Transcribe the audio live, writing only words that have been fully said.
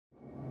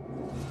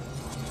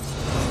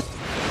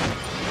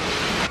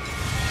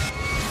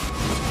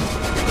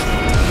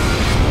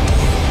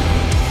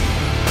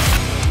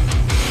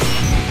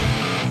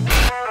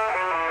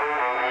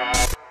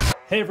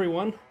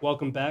everyone,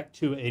 welcome back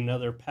to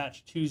another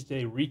Patch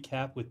Tuesday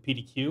recap with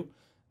PDQ.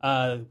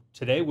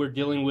 Today we're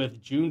dealing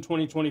with June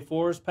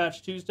 2024's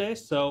Patch Tuesday,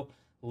 so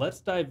let's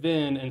dive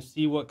in and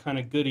see what kind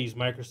of goodies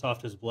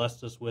Microsoft has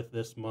blessed us with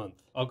this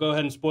month. I'll go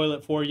ahead and spoil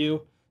it for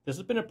you. This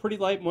has been a pretty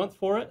light month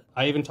for it.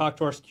 I even talked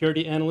to our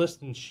security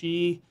analyst, and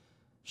she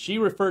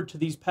referred to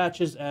these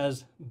patches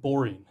as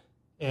boring.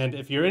 And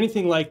if you're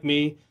anything like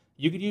me,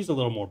 you could use a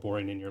little more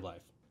boring in your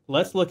life.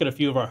 Let's look at a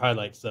few of our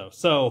highlights though.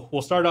 So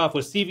we'll start off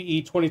with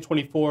CVE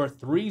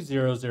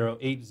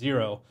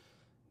 2024-30080.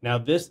 Now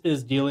this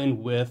is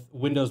dealing with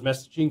Windows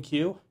messaging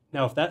queue.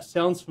 Now if that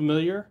sounds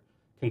familiar,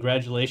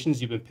 congratulations,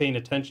 you've been paying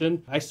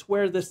attention. I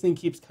swear this thing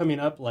keeps coming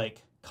up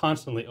like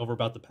constantly over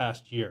about the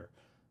past year.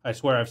 I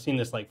swear I've seen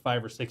this like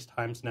 5 or 6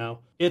 times now.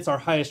 It's our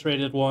highest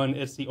rated one.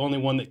 It's the only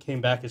one that came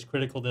back as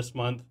critical this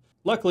month.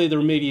 Luckily the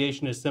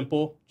remediation is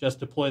simple. Just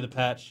deploy the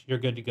patch, you're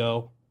good to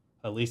go,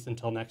 at least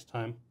until next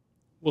time.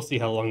 We'll see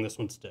how long this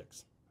one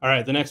sticks. All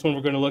right, the next one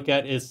we're going to look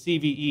at is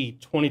CVE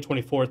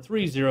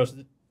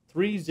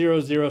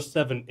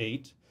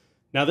 2024-30078.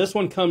 Now this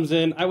one comes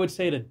in, I would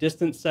say, at a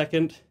distant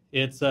second.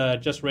 It's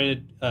just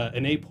rated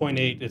an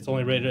 8.8. It's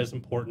only rated as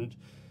important.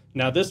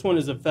 Now this one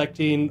is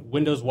affecting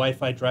Windows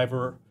Wi-Fi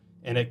driver,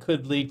 and it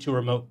could lead to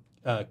remote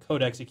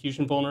code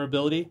execution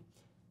vulnerability.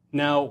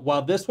 Now,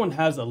 while this one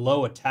has a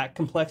low attack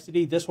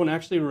complexity, this one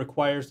actually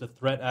requires the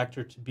threat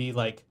actor to be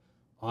like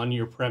on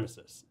your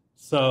premises.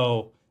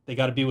 So they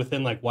got to be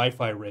within like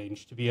Wi-Fi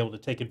range to be able to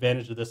take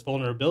advantage of this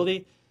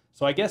vulnerability.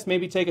 So I guess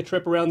maybe take a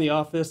trip around the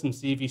office and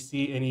see if you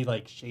see any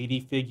like shady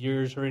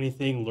figures or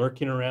anything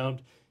lurking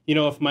around. You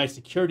know, if my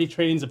security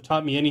trainings have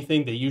taught me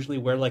anything, they usually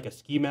wear like a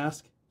ski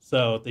mask,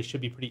 so they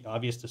should be pretty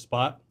obvious to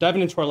spot.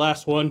 Diving into our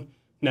last one.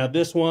 Now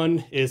this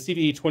one is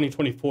CVE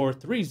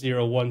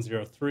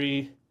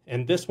 2024-30103,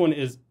 and this one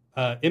is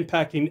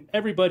impacting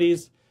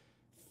everybody's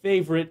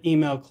favorite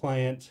email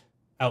client,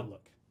 Outlook.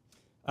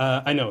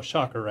 I know,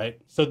 shocker, right?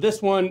 So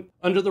this one,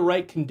 under the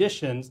right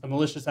conditions, a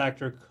malicious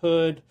actor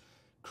could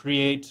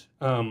create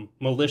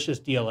malicious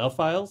DLL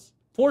files.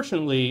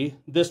 Fortunately,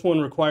 this one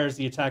requires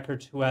the attacker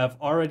to have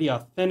already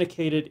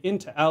authenticated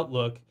into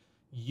Outlook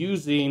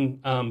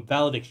using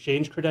valid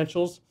exchange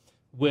credentials,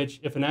 which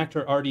if an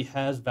actor already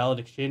has valid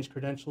exchange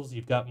credentials,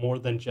 you've got more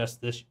than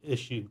just this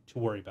issue to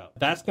worry about.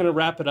 That's going to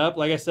wrap it up.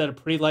 Like I said, a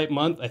pretty light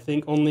month. I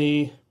think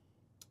only,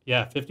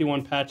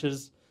 51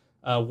 patches.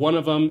 One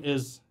of them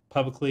is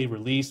publicly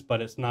released,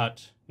 but it's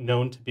not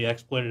known to be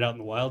exploited out in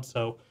the wild.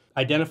 So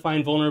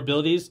identifying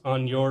vulnerabilities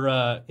on your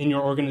in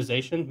your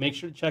organization, make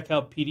sure to check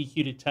out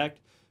PDQ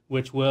Detect,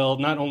 which will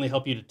not only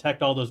help you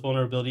detect all those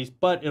vulnerabilities,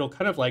 but it'll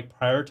kind of like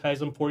prioritize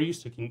them for you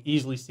so you can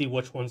easily see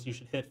which ones you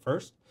should hit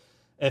first.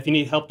 If you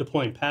need help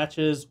deploying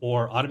patches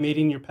or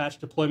automating your patch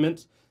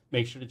deployments,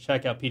 make sure to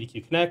check out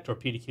PDQ Connect or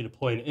PDQ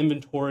Deploy and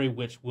Inventory,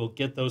 which will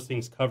get those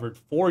things covered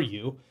for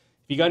you.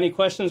 If you got any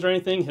questions or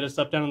anything, hit us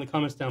up down in the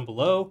comments down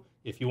below.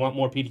 If you want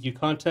more PDQ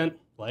content,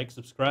 like,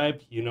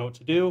 subscribe, you know what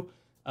to do.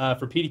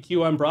 For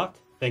PDQ, I'm Brock.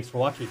 Thanks for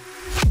watching.